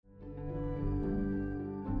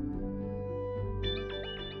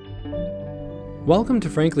Welcome to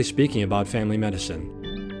Frankly Speaking About Family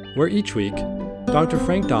Medicine, where each week, Dr.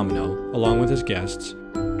 Frank Domino, along with his guests,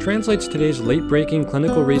 translates today's late-breaking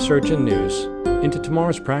clinical research and news into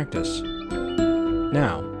tomorrow's practice.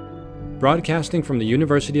 Now, broadcasting from the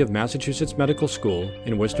University of Massachusetts Medical School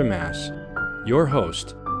in Worcester, Mass., your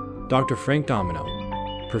host, Dr. Frank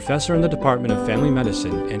Domino, professor in the Department of Family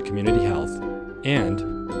Medicine and Community Health,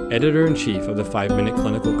 and editor-in-chief of the 5-Minute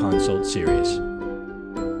Clinical Consult series.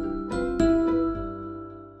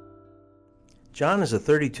 John is a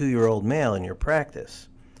 32-year-old male in your practice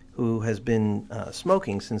who has been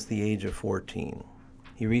smoking since the age of 14.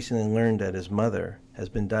 He recently learned that his mother has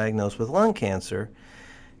been diagnosed with lung cancer,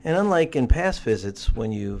 and unlike in past visits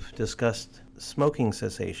when you've discussed smoking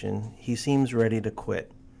cessation, he seems ready to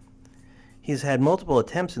quit. He's had multiple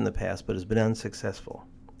attempts in the past but has been unsuccessful.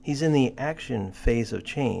 He's in the action phase of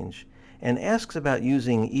change and asks about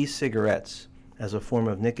using e-cigarettes as a form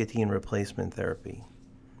of nicotine replacement therapy.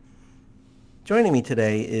 Joining me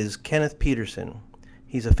today is Kenneth Peterson.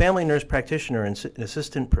 He's a family nurse practitioner and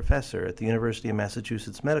assistant professor at the University of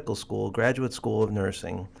Massachusetts Medical School, Graduate School of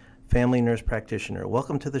Nursing, family nurse practitioner.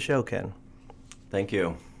 Welcome to the show, Ken. Thank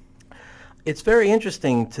you. It's very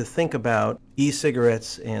interesting to think about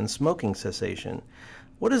e-cigarettes and smoking cessation.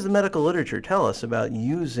 What does the medical literature tell us about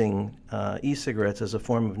using e-cigarettes as a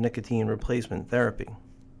form of nicotine replacement therapy?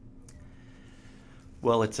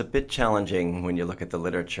 Well, it's a bit challenging when you look at the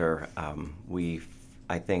literature.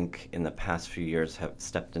 I think, in the past few years have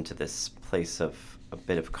stepped into this place of a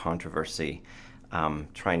bit of controversy,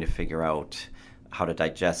 trying to figure out how to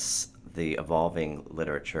digest the evolving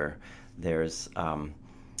literature. There's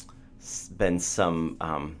been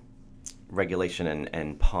some regulation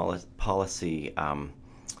and policy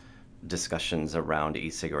discussions around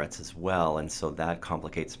e-cigarettes as well, and so that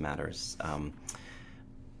complicates matters.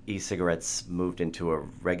 E-cigarettes moved into a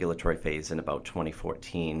regulatory phase in about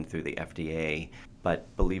 2014 through the FDA,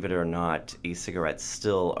 but believe it or not, e-cigarettes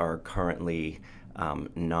still are currently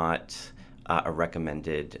not a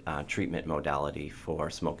recommended treatment modality for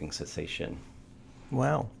smoking cessation.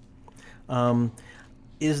 Wow.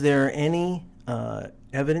 Is there any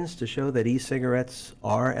evidence to show that e-cigarettes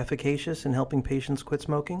are efficacious in helping patients quit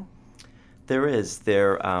smoking? There is.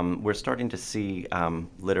 We're starting to see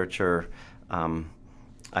literature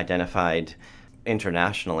identified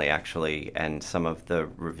internationally, actually, and some of the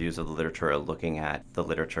reviews of the literature are looking at the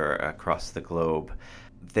literature across the globe.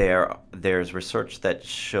 There's research that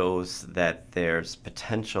shows that there's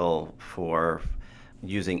potential for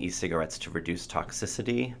using e-cigarettes to reduce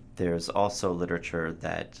toxicity. There's also literature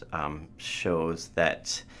that shows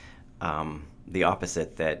that the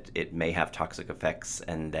opposite, that it may have toxic effects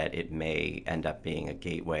and that it may end up being a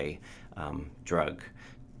gateway drug,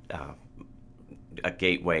 a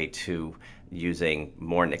gateway to using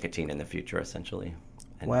more nicotine in the future, essentially.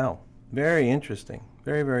 Wow. Very interesting.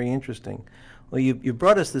 Very, very interesting. Well, you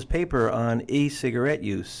brought us this paper on e-cigarette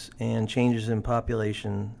use and changes in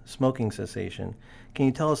population smoking cessation. Can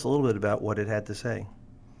you tell us a little bit about what it had to say?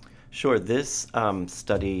 Sure. This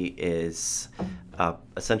study is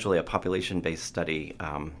essentially a population-based study,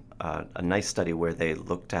 a nice study where they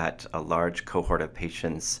looked at a large cohort of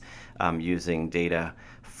patients using data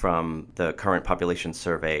from the current population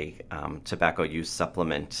survey, tobacco use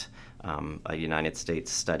supplement, a United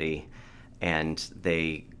States study, and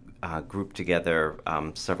they grouped together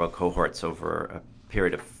several cohorts over a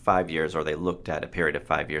period of 5 years, or they looked at a period of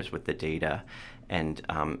 5 years with the data. And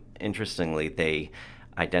interestingly, they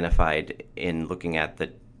identified, in looking at the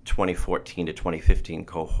 2014 to 2015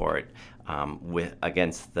 cohort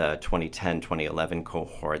against the 2010-2011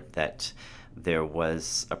 cohort, that there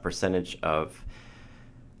was a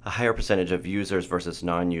higher percentage of users versus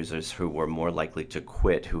non-users who were more likely to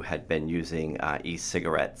quit, who had been using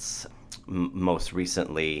e-cigarettes most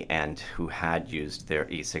recently and who had used their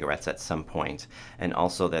e-cigarettes at some point, and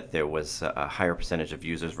also that there was a higher percentage of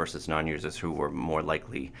users versus non-users who were more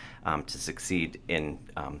likely to succeed in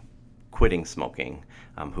quitting smoking,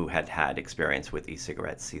 who had had experience with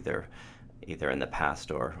e-cigarettes either in the past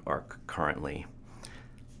or currently.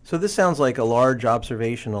 So this sounds like a large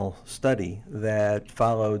observational study that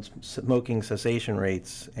followed smoking cessation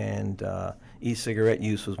rates, and e-cigarette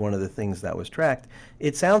use was one of the things that was tracked.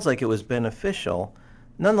 It sounds like it was beneficial.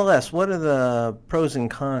 Nonetheless, what are the pros and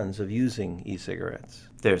cons of using e-cigarettes?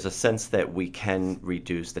 There's a sense that we can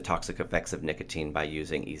reduce the toxic effects of nicotine by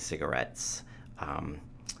using e-cigarettes.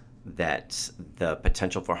 That the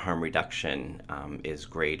potential for harm reduction is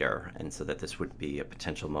greater, and so that this would be a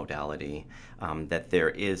potential modality. That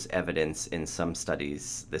there is evidence in some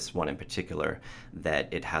studies, this one in particular, that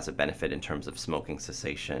it has a benefit in terms of smoking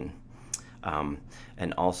cessation.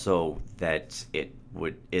 and also that it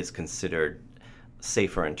is considered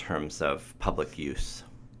safer in terms of public use.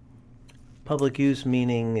 Public use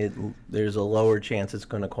meaning there's a lower chance it's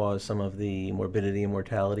going to cause some of the morbidity and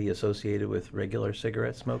mortality associated with regular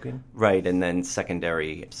cigarette smoking? Right, and then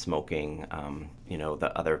secondary smoking,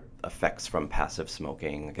 the other effects from passive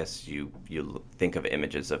smoking. I guess you think of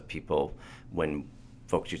images of people when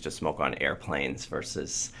folks used to smoke on airplanes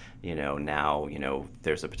versus, now,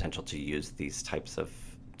 there's a potential to use these types of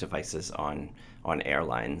devices on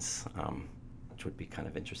airlines. Which would be kind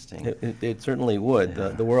of interesting. It certainly would.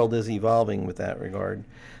 The world is evolving with that regard.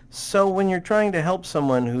 So when you're trying to help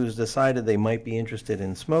someone who's decided they might be interested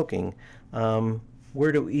in smoking,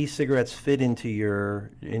 where do e-cigarettes fit into your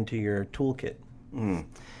toolkit?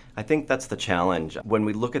 I think that's the challenge. When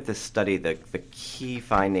we look at this study, the key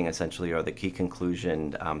finding essentially, or the key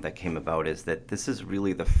conclusion that came about, is that this is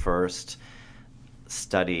really the first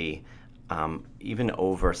study, even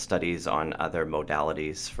over studies on other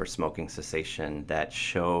modalities for smoking cessation, that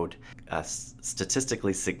showed a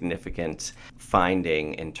statistically significant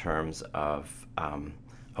finding in terms of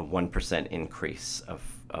a 1% increase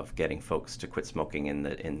of getting folks to quit smoking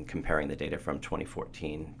in comparing the data from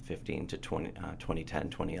 2014-15 to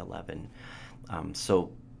 2010-2011. So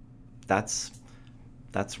that's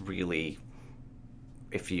really,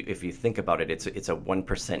 if you think about it, it's a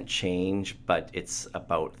 1% change, but it's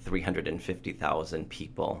about 350,000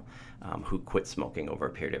 people who quit smoking over a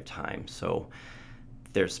period of time. So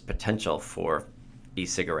there's potential for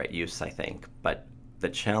e-cigarette use, I think. But the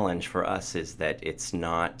challenge for us is that it's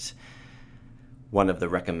not one of the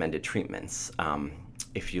recommended treatments.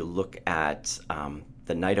 If you look at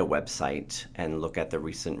the NIDA website and look at the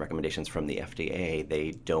recent recommendations from the FDA,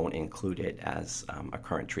 they don't include it as a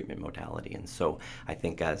current treatment modality. And so I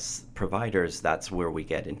think as providers, that's where we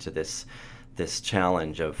get into this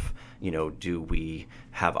challenge of, do we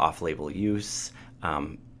have off-label use?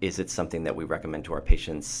 Is it something that we recommend to our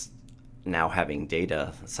patients? Now having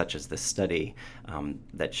data such as this study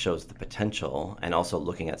that shows the potential, and also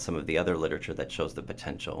looking at some of the other literature that shows the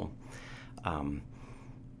potential,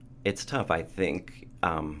 it's tough. I think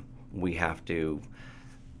we have to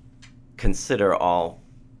consider all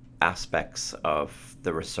aspects of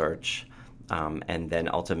the research and then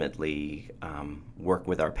ultimately work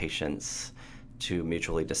with our patients to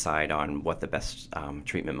mutually decide on what the best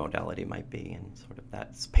treatment modality might be, and sort of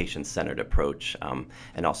that patient-centered approach,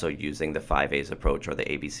 and also using the 5 A's approach or the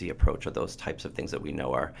ABC approach, or those types of things that we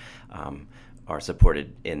know are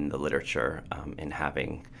supported in the literature in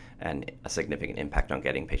having a significant impact on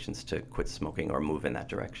getting patients to quit smoking or move in that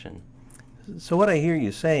direction. So what I hear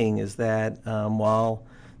you saying is that while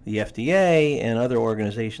the FDA and other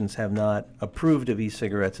organizations have not approved of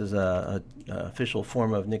e-cigarettes as an official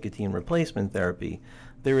form of nicotine replacement therapy,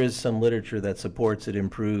 there is some literature that supports it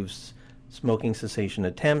improves smoking cessation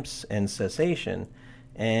attempts and cessation.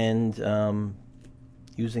 And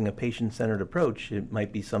using a patient-centered approach, it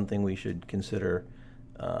might be something we should consider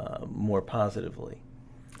more positively.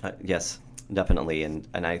 Yes, definitely. And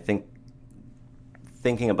I think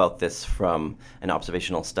thinking about this from an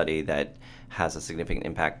observational study that has a significant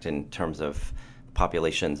impact in terms of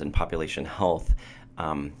populations and population health,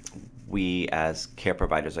 we as care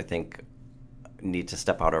providers, I think, need to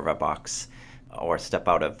step out of our box, or step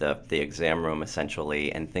out of the exam room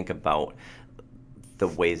essentially, and think about the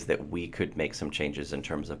ways that we could make some changes in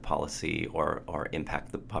terms of policy or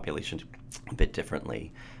impact the population a bit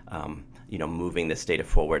differently. Moving this data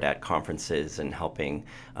forward at conferences and helping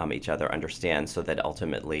each other understand, so that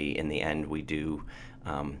ultimately in the end we do,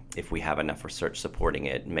 if we have enough research supporting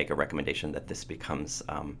it, make a recommendation that this becomes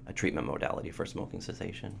a treatment modality for smoking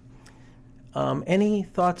cessation. Any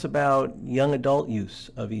thoughts about young adult use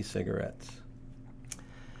of e-cigarettes?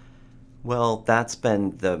 Well, that's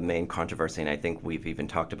been the main controversy, and I think we've even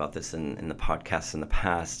talked about this in the podcasts in the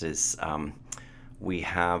past, is we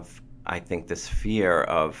have, I think, this fear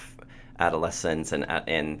of adolescents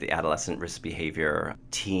and the adolescent risk behavior,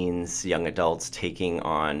 teens, young adults taking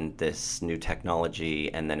on this new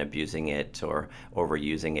technology and then abusing it or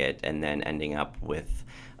overusing it, and then ending up with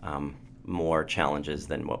more challenges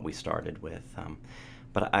than what we started with.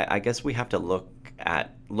 But I guess we have to look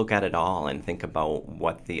at it all and think about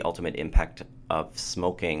what the ultimate impact of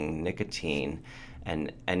smoking nicotine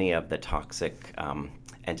and any of the toxic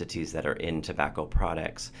entities that are in tobacco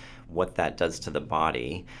products, what that does to the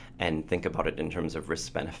body, and think about it in terms of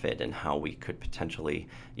risk-benefit and how we could potentially,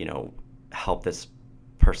 help this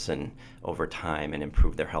person over time and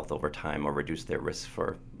improve their health over time, or reduce their risk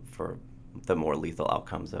for the more lethal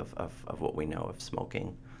outcomes of what we know of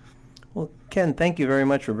smoking. Well, Ken, thank you very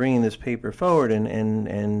much for bringing this paper forward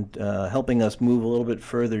and helping us move a little bit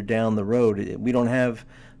further down the road. We don't have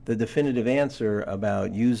the definitive answer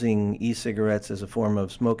about using e-cigarettes as a form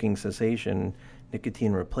of smoking cessation,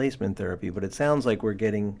 nicotine replacement therapy, but it sounds like we're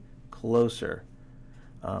getting closer.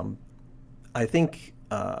 I think,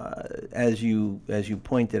 as you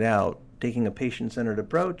pointed out, taking a patient-centered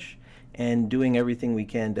approach and doing everything we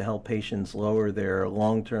can to help patients lower their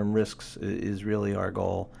long-term risks is really our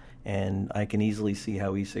goal. And I can easily see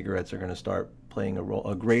how e-cigarettes are going to start playing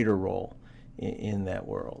a greater role in that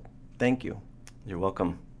world. Thank you. You're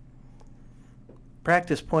welcome.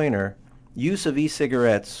 Practice pointer: use of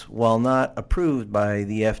e-cigarettes, while not approved by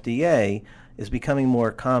the FDA, is becoming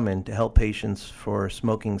more common to help patients for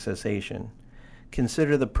smoking cessation.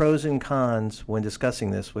 Consider the pros and cons when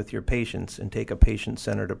discussing this with your patients and take a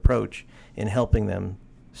patient-centered approach in helping them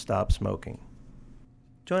stop smoking.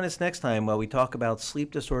 Join us next time while we talk about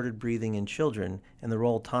sleep-disordered breathing in children and the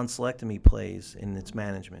role tonsillectomy plays in its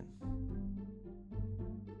management.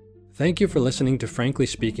 Thank you for listening to Frankly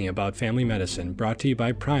Speaking About Family Medicine, brought to you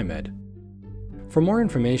by Pri-Med. For more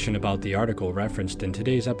information about the article referenced in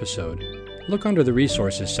today's episode, look under the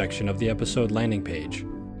Resources section of the episode landing page.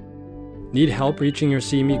 Need help reaching your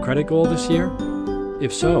CME credit goal this year?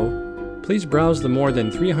 If so, please browse the more than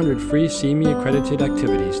 300 free CME accredited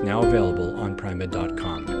activities now available on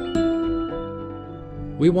Pri-Med.com.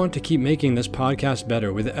 We want to keep making this podcast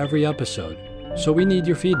better with every episode, so we need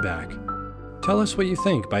your feedback. Tell us what you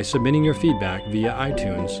think by submitting your feedback via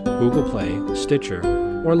iTunes, Google Play, Stitcher,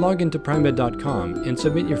 or log into Pri-Med.com and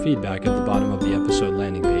submit your feedback at the bottom of the episode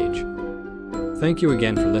landing page. Thank you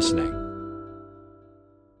again for listening.